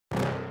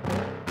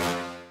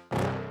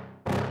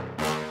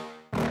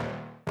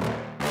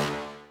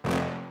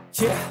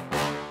Yeah.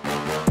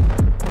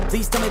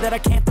 Please tell me that I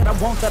can't, that I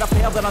won't, that I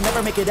fail, that I'll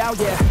never make it out,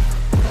 yeah.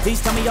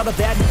 Please tell me all the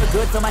bad, never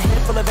good, fill my head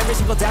full of every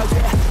single doubt,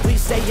 yeah. Please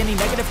say any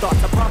negative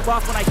thoughts, I pop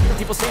off when I hear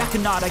people say I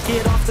cannot. I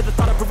get off to the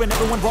thought of proving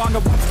everyone wrong, I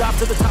won't stop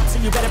to the top,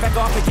 so you better back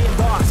off and get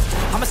lost.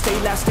 I'ma stay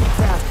loud, stay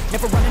proud,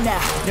 never running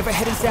out, never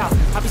heading south.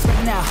 I'll be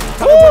spreading out,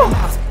 talking word of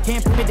mouth, can't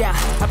put me down,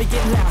 I'll be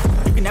getting loud.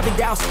 You can have it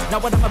douse,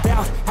 not what I'm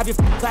about, have your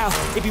cloud.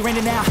 It be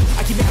raining now,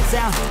 I keep making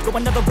sound, go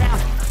another round,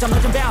 I'm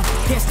legend bound,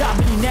 can't stop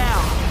me now.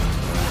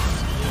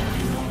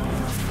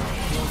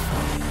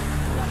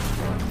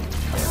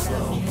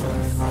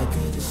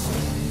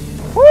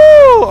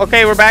 Woo!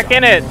 Okay, we're back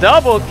in it.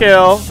 Double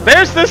kill.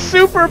 There's the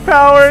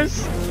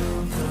superpowers.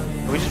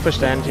 We just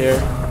pushed end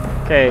here.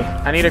 Okay,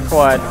 I need a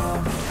quad.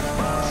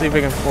 Let's see if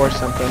we can force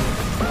something.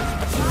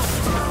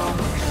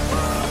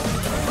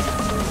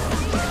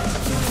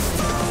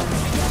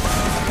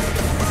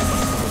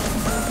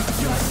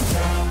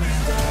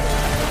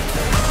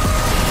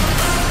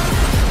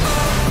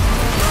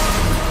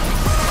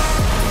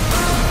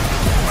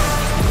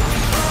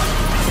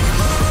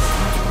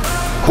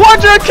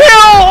 Quadra kill!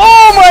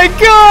 Oh my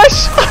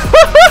gosh!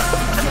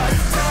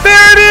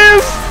 There it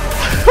is!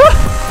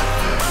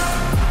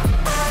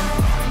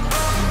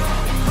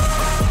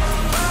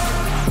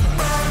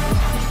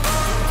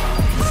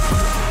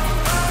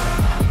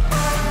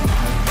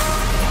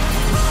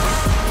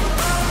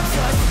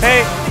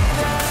 Hey!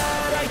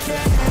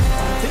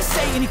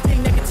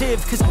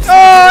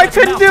 Oh, I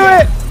couldn't do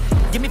it!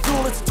 Give me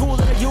fuel, it's a tool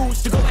that I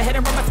use to go ahead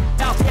and run my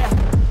mouth, yeah.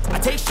 I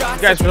take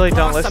shots, you guys really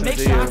don't listen, I make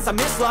do you? shots, I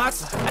miss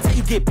lots. That's how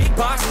you get big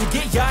box, you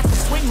get yachts, you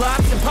swing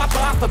locks and pop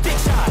off a big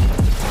shot.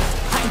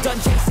 I ain't done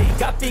chasing,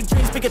 got big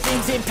dreams, bigger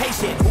things,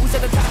 impatient. Who's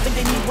at the top think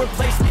they need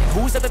replacement?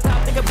 Who's at the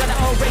top think I'm gonna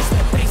erase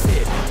that? Face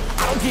it,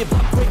 I don't give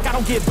up quick, I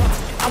don't give up,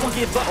 I won't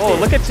give up. Oh,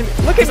 look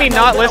at me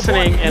not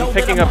listening and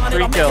picking up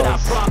 3 kills.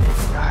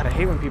 God, I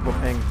hate when people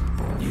ping.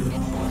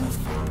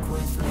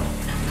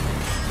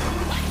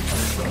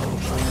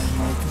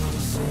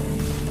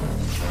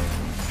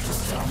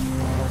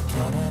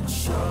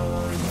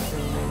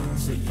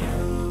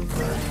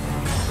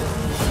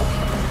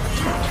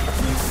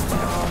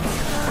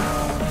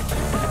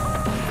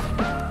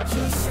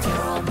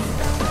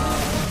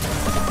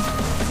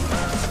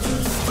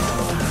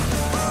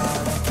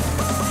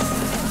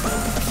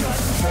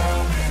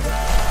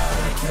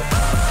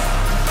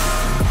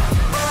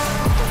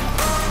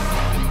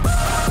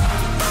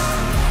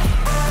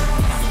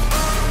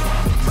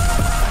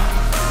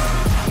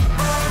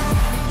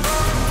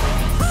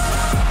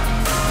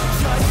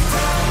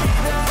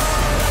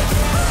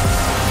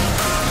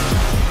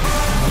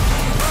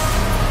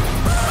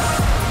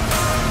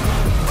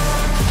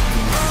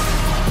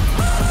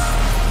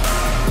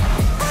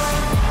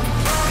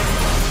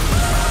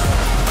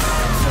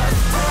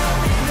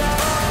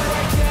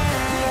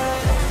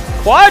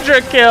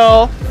 Quadra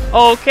kill!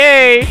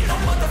 Okay!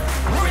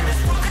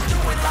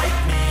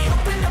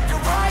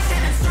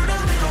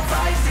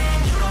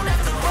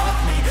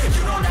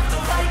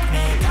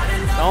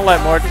 Don't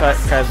let more guys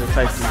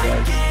attack you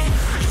guys.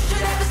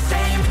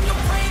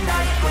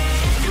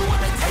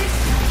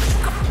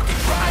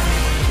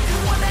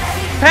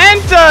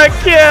 Penta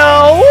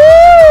kill!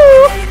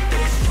 Woo!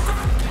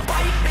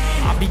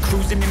 Be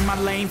cruising in my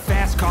lane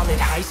fast, call it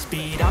high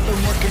speed. I've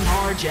been working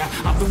hard, yeah,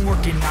 I've been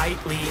working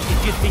nightly. If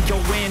you think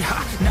you'll win,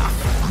 ha, nah,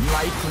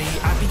 unlikely.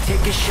 I be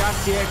taking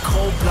shots, yeah,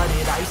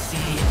 cold-blooded,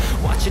 icy.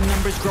 Watching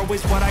numbers grow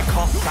is what I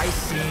call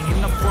sightseeing. In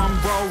the front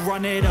row,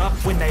 run it up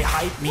when they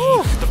hype me.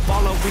 The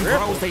following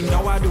grows, they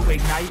know how to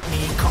ignite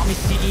me. Call me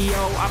CEO,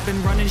 I've been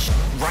running shit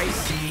right,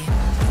 see.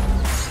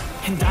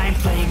 And I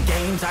ain't playing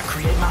games, I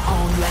create my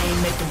own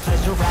lane, making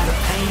pleasure out of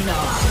pain,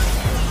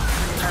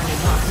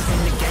 turning losses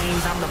into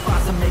gains, I'm the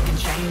boss, I'm making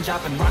change.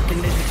 I've been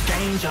rocking this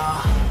exchange,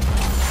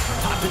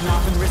 popping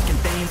off and risking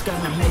things,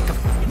 gonna make a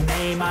f***ing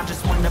name. I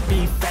just wanna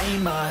be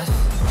famous,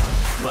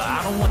 but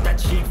I don't want that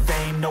cheap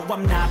fame. No,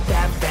 I'm not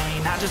that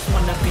vain, I just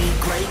wanna be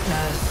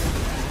greatness.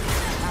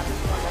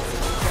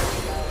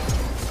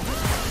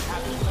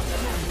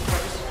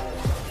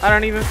 I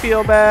don't even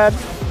feel bad.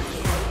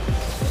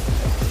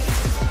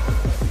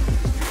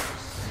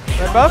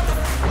 Red buff?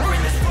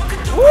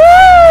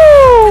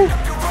 Woo!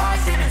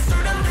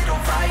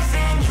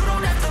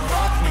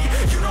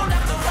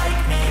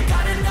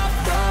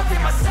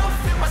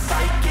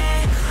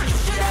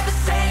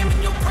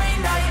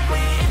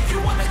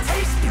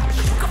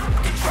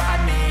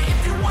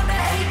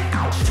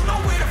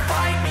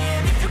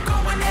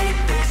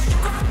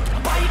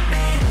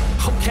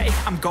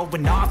 I'm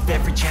going off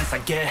every chance I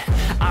get.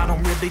 I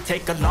don't really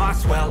take a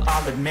loss, well,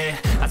 I'll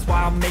admit. That's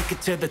why I'll make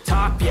it to the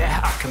top, yeah,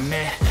 I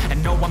commit.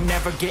 And no, I'm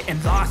never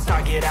getting lost,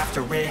 I get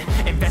after it.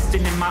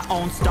 Investing in my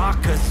own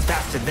stock, cause it's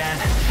faster than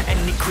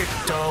any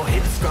crypto.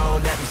 Hits go,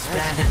 let me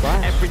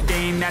spend.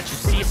 Everything that you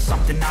see is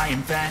something I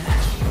invent.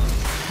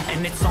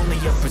 and it's only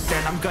a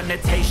percent. I'm gonna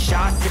take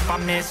shots. If I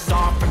miss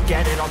all,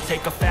 forget it. I'll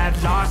take a fat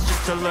loss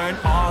just to learn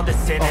all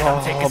that's in it.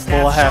 I'm taking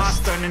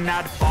snapshots, learning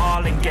how to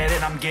fall and get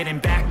it. I'm getting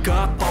back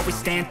up, always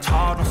stand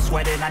tall, don't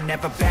sweat it. I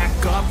never back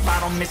up, I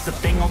don't miss a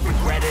thing, I'll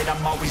regret it.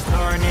 I'm always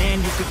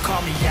learning, you could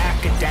call me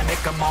academic.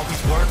 I'm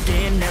always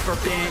working, never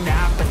been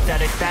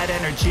apathetic. That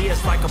energy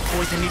is like a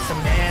poison, needs some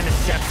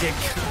antiseptic.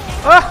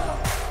 Ah!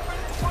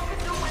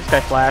 This guy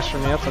flashed for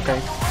me, that's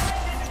okay.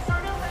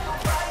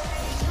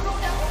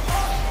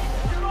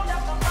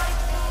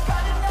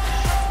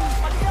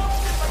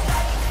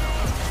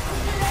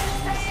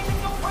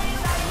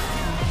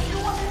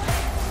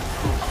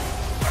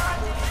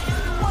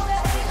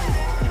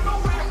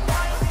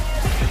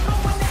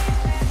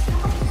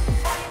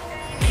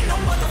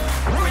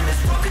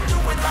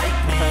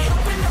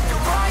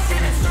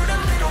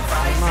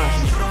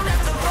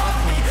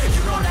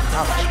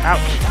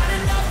 Ouch.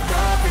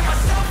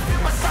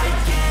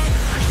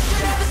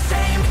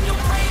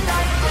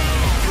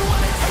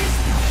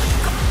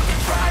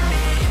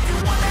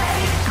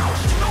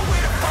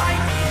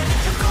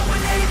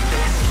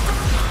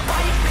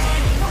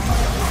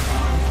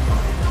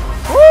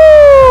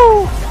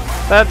 Woo!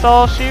 That's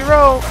all she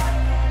wrote.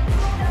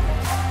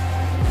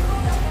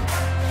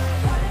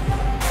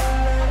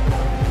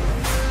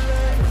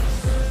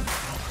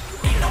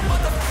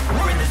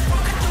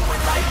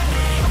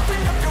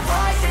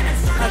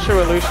 Not sure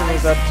what Lucian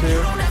is up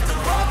to.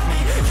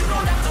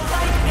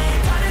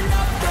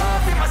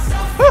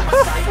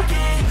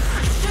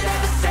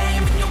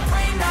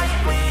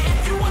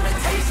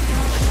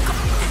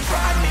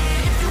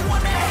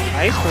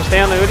 Nice, can we stay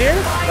on the hood here?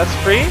 That's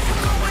free.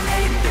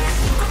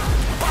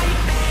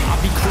 I'll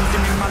be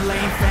cruising in my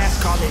lane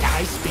fast, call it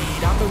high speed.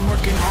 I've been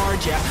working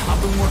hard, yeah, I've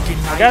been working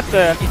nightly. I got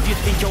the... If you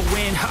think you'll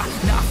win,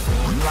 nah,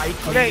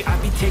 unlikely. Okay. I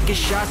be taking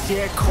shots,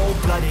 yeah,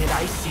 cold-blooded,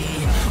 icy.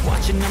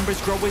 Watching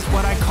numbers grow is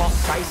what I call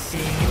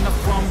sightseeing. In the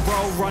front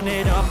row, run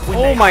it up when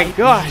oh they my hype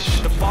gosh.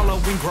 me. The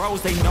following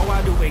grows, they know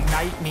how to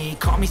ignite me.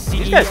 Call me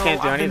CEO, These guys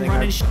can't do I've been anything,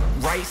 running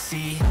right? right,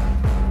 see.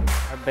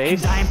 Our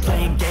base. And I ain't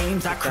playing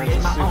games, I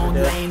create my own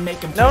lane,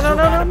 making No.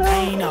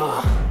 pain,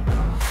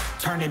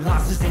 turning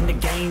losses into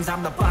gains,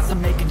 I'm the boss,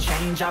 I'm making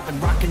change. I've been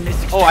rocking this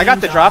exchange. Oh, I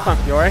got the drop on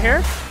Fiora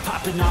here.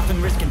 Popping off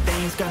and risking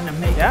things, gonna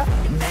make a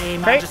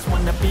name. Okay. I just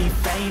wanna be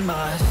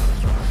famous,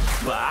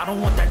 but I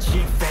don't want that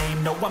cheap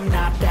fame. No, I'm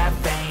not that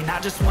vain, I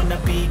just wanna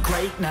be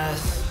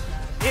greatness.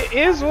 It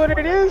is what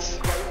it is.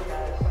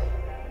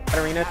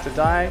 Arena to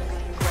die.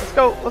 Let's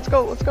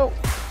go.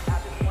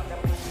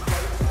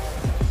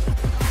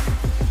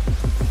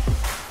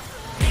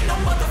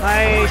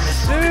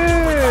 Nice.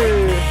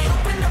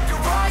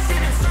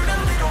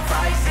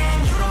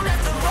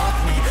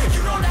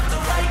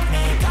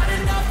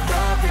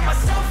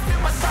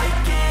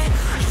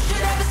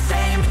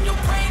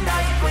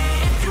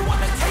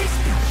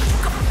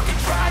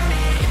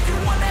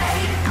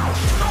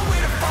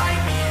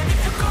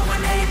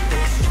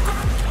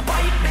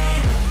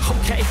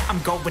 I'm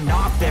going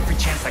off every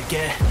chance I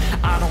get.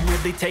 I don't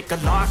really take a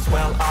loss,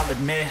 well, I'll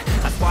admit.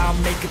 That's why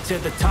I'll make it to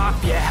the top,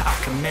 yeah,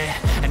 I commit.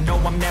 And no,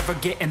 I'm never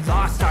getting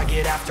lost, I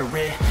get after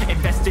it.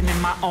 Investing in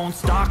my own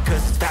stock,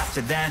 cause it's faster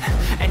than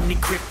any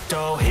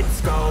crypto hits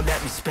go,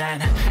 let me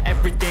spend.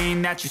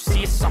 Everything that you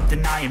see is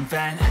something I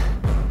invent,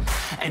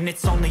 and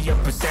it's only a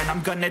percent.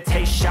 I'm gonna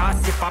take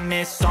shots. If I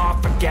miss all,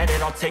 forget it.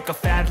 I'll take a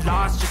fat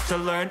loss just to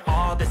learn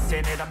all that's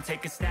in it. I'm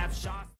taking snapshots.